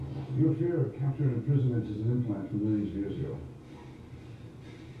Your fear of capture and imprisonment is an implant from millions of years ago.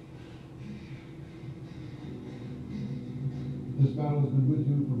 This battle has been with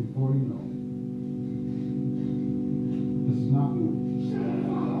you from before you know. This is not you. This is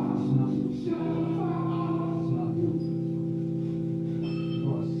not you. This is not you. You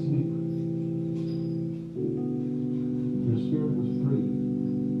are asleep. Your spirit was free.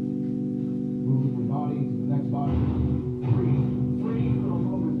 Moving from body to the next body. Free for a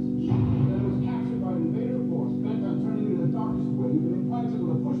moment. Then it was captured by an invader force, bent on turning you to the darkest way. You've been implanted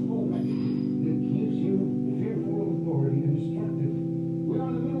with a push-pull mechanism. It keeps you fearful of authority and destructive. We are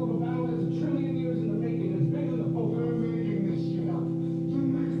in the middle of a battle that's a trillion years in the making. It's bigger than the Pope. You're making this shit up. You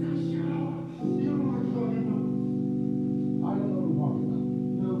make this shit up. You know what I'm talking about. I don't know what I'm talking about.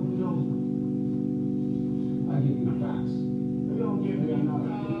 No, we don't. I give you the facts. We don't give you the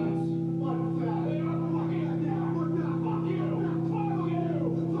facts. What facts? They are fucking now. Fuck you. Fuck you.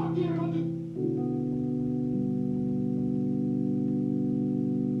 Fuck you. Fuck you.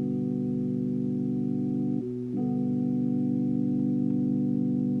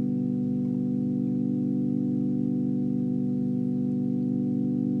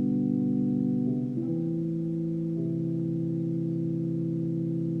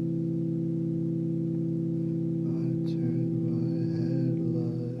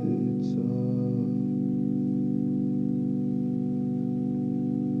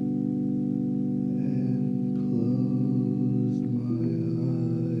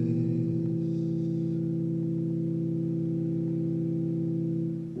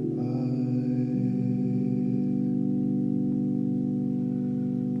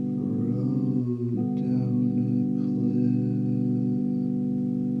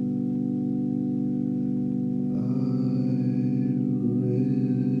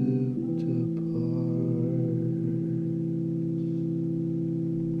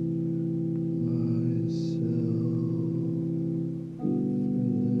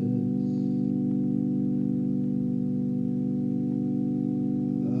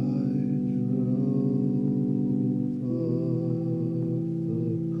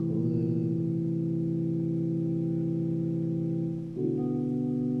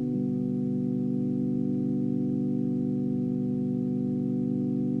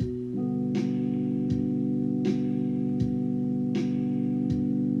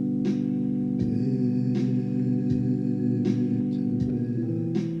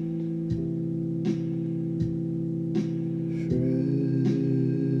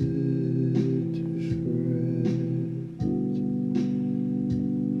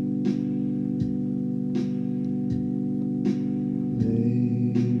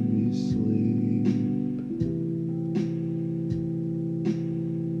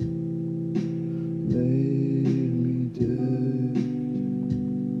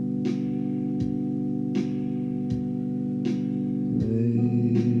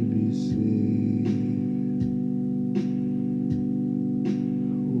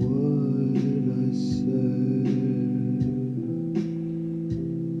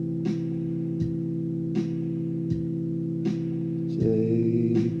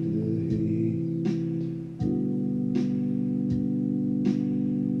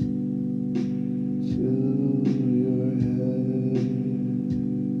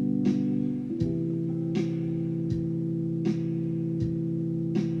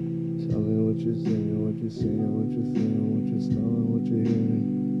 What you're thinking, what you're seeing, what you're feeling, what you're smelling, what you're hearing.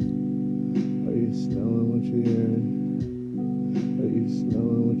 Are you smelling what you're hearing? Are you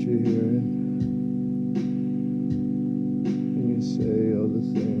smelling what you're hearing?